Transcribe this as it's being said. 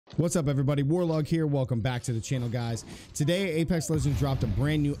What's up, everybody? Warlug here. Welcome back to the channel, guys. Today, Apex Legends dropped a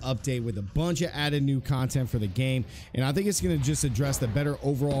brand new update with a bunch of added new content for the game, and I think it's going to just address the better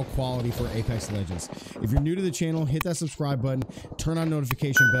overall quality for Apex Legends. If you're new to the channel, hit that subscribe button, turn on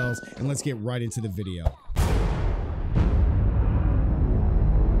notification bells, and let's get right into the video.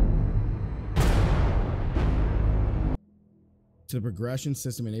 To the progression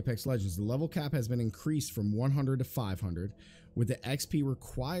system in Apex Legends, the level cap has been increased from 100 to 500, with the XP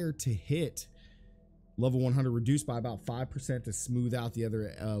required to hit level 100 reduced by about 5% to smooth out the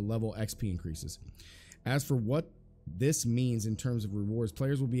other level XP increases. As for what this means in terms of rewards,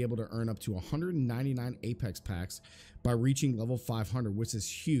 players will be able to earn up to 199 Apex packs by reaching level 500, which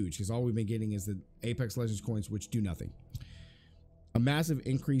is huge because all we've been getting is the Apex Legends coins, which do nothing. A massive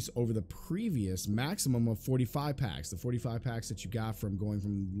increase over the previous maximum of 45 packs, the 45 packs that you got from going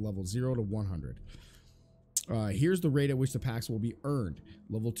from level 0 to 100. Here's the rate at which the packs will be earned.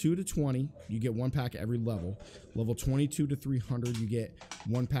 Level 2 to 20, you get one pack every level. Level 22 to 300, you get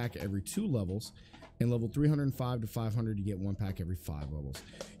one pack every 2 levels. And level 305 to 500, you get one pack every 5 levels.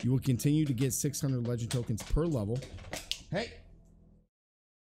 You will continue to get 600 legend tokens per level. Hey!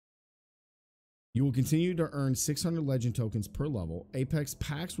 You will continue to earn 600 legend tokens per level. Apex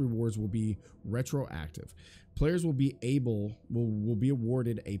packs rewards will be retroactive. Players will be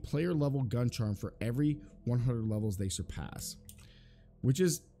awarded a player level gun charm for every 100 levels they surpass, which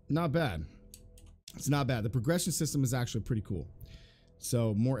is not bad. It's not bad. The progression system is actually pretty cool.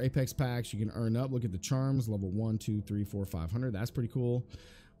 So more Apex packs you can earn up. Look at the charms, level 1, 2, 3, 4, 500. That's pretty cool.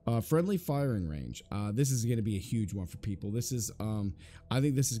 Friendly firing range. This is going to be a huge one for people. This is, I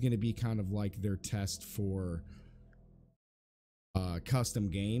think this is going to be kind of like their test for custom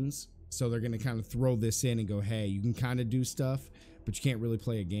games. So they're going to kind of throw this in and go, hey, you can kind of do stuff, but you can't really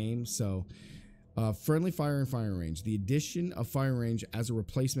play a game. So friendly firing range. The addition of firing range as a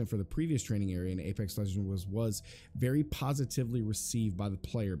replacement for the previous training area in Apex Legends was very positively received by the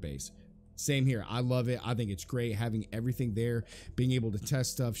player base. Same here. I love it. I think it's great having everything there, being able to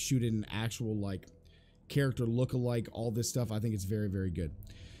test stuff, shoot it in actual like character look-alike, all this stuff. I think it's very, very good.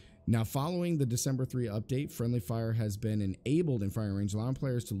 Now, following the December 3 update, friendly fire has been enabled in firing range, allowing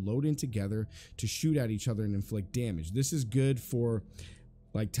players to load in together to shoot at each other and inflict damage. This is good for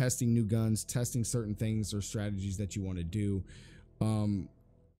like testing new guns, testing certain things or strategies that you want to do,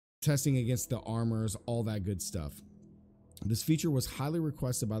 testing against the armors, all that good stuff. This feature was highly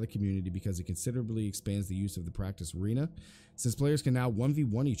requested by the community because it considerably expands the use of the practice arena, since players can now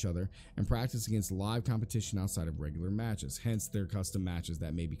 1v1 each other and practice against live competition outside of regular matches, hence their custom matches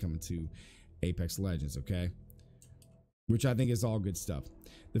that may be coming to Apex Legends, okay? Which I think is all good stuff.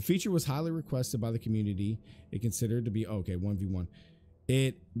 The feature was highly requested by the community. It considered to be, okay, 1v1.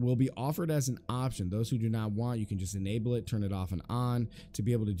 It will be offered as an option. Those who do not want, you can just enable it, turn it off and on to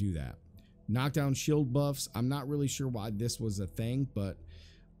be able to do that. Knockdown shield buffs. I'm not really sure why this was a thing, but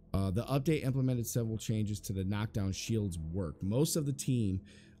the update implemented several changes to the knockdown shields work. Most of the team,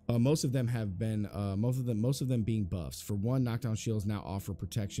 most of them have been, most of them being buffs. For one, knockdown shields now offer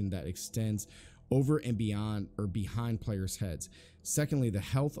protection that extends over and beyond or behind players' heads. Secondly, the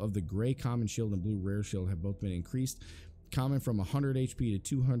health of the gray common shield and blue rare shield have both been increased. Common from 100 HP to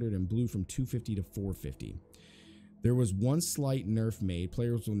 200 and blue from 250 to 450. There was one slight nerf made.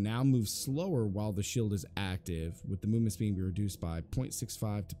 Players will now move slower while the shield is active, with the movements being reduced by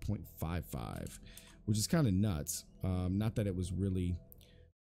 0.65 to 0.55, which is kind of nuts. Not that it was really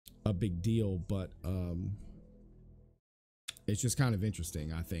a big deal, but it's just kind of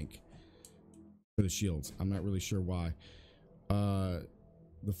interesting, I think, for the shields. I'm not really sure why.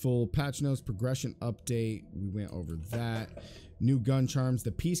 The full patch notes progression update, we went over that. New gun charms, the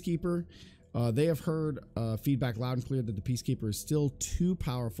Peacekeeper. They have heard feedback loud and clear that the Peacekeeper is still too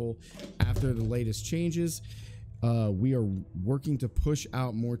powerful after the latest changes. We are working to push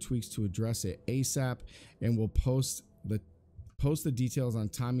out more tweaks to address it ASAP, and we'll post the details on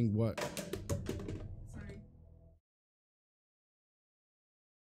timing.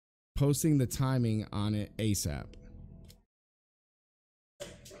 Posting the timing on it ASAP.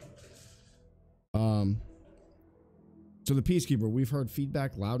 So the Peacekeeper, we've heard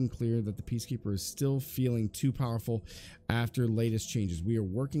feedback loud and clear that the Peacekeeper is still feeling too powerful after latest changes. We are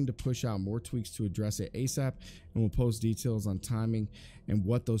working to push out more tweaks to address it ASAP, and we'll post details on timing and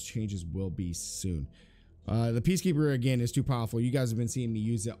what those changes will be soon. The Peacekeeper, again, is too powerful. You guys have been seeing me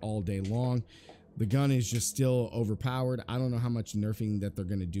use it all day long. The gun is just still overpowered. I don't know how much nerfing that they're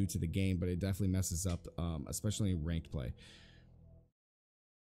going to do to the game, but it definitely messes up, especially in ranked play.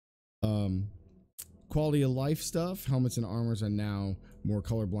 Quality of life stuff. Helmets and armors are now more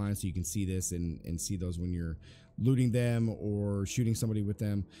colorblind, so you can see this and see those when you're looting them or shooting somebody with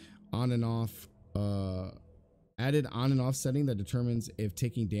them. On and off, added on and off setting that determines if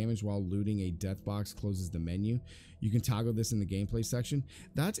taking damage while looting a death box closes the menu. You can toggle this in the gameplay section.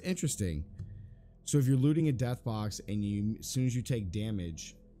 That's interesting. So if you're looting a death box and you, as soon as you take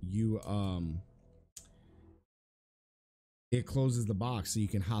damage, you it closes the box so you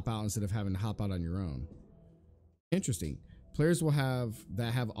can hop out instead of having to hop out on your own. Interesting. Players will have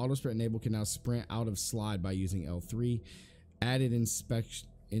auto sprint enabled can now sprint out of slide by using L3. Added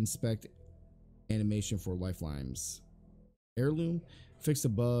inspect animation for lifelines. Heirloom fixed a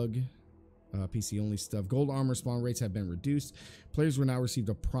bug. PC only stuff. Gold armor spawn rates have been reduced. Players will now receive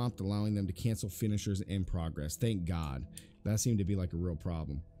a prompt allowing them to cancel finishers in progress. Thank God. That seemed to be like a real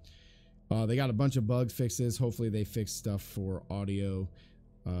problem. They got a bunch of bug fixes. Hopefully they fix stuff for audio.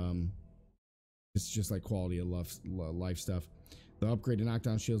 It's just like quality of life stuff. The upgrade to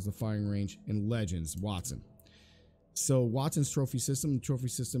knockdown shields, the firing range, and legends, Wattson. So Wattson's trophy system. The trophy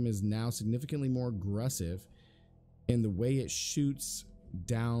system is now significantly more aggressive in the way it shoots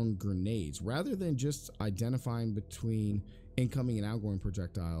down grenades. Rather than just identifying between incoming and outgoing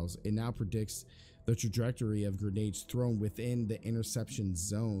projectiles, it now predicts the trajectory of grenades thrown within the interception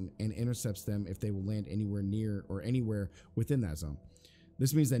zone and intercepts them if they will land anywhere near or anywhere within that zone.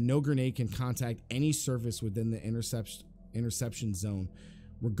 This means that no grenade can contact any surface within the interception zone,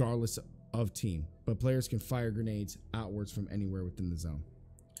 regardless of team, but players can fire grenades outwards from anywhere within the zone.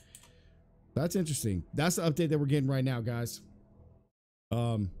 That's interesting. That's the update that we're getting right now, guys.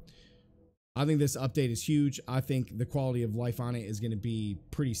 I think this update is huge. I think the quality of life on it is going to be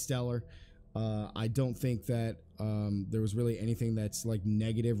pretty stellar. I don't think that there was really anything that's like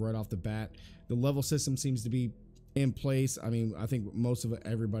negative right off the bat. The level system seems to be in place. I mean, I think most of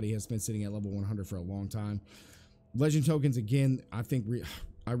everybody has been sitting at level 100 for a long time. Legend tokens, again, I think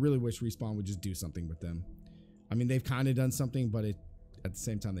I really wish Respawn would just do something with them. I mean, they've kind of done something, but at the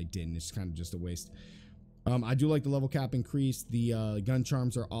same time they didn't. It's kind of just a waste. I do like the level cap increase. The gun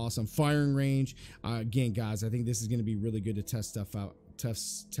charms are awesome. Firing range, again, guys, I think this is going to be really good to test stuff out.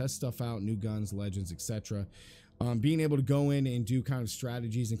 Test stuff out, new guns, legends, etc. Being able to go in and do kind of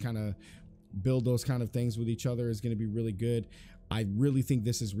strategies and kind of build those kind of things with each other is going to be really good. I really think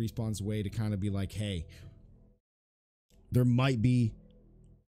this is Respawn's way to kind of be like, hey, there might be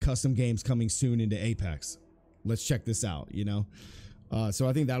custom games coming soon into Apex. Let's check this out, you know? So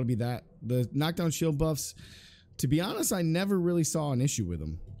I think that'll be that. The knockdown shield buffs, to be honest, I never really saw an issue with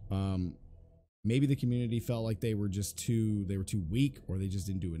them. Maybe the community felt like they were too weak, or they just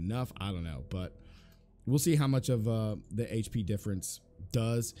didn't do enough. I don't know, but we'll see how much of the HP difference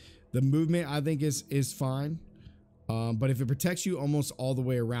does. The movement, I think, is fine. But if it protects you almost all the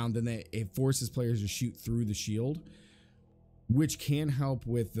way around, then it forces players to shoot through the shield, which can help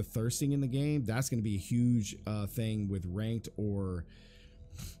with the thirsting in the game. That's going to be a huge thing with ranked or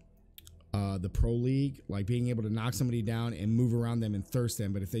the pro league, like being able to knock somebody down and move around them and thirst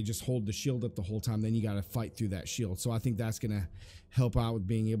them. But if they just hold the shield up the whole time, then you got to fight through that shield. So I think that's going to help out with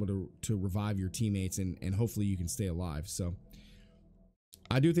being able to revive your teammates, and hopefully you can stay alive. So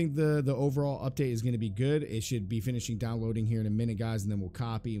I do think the overall update is going to be good. It should be finishing downloading here in a minute, guys, and then we'll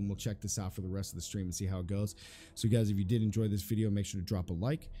copy and we'll check this out for the rest of the stream and see how it goes. So guys, if you did enjoy this video, make sure to drop a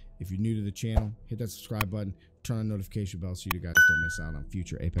like. If you're new to the channel, hit that subscribe button, turn on notification bell so you guys don't miss out on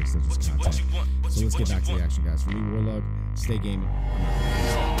future Apex Legends content. So let's get back to the action, guys. For me, Warlug, stay gaming.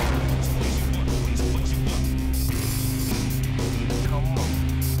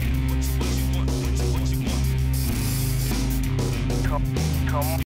 Come on.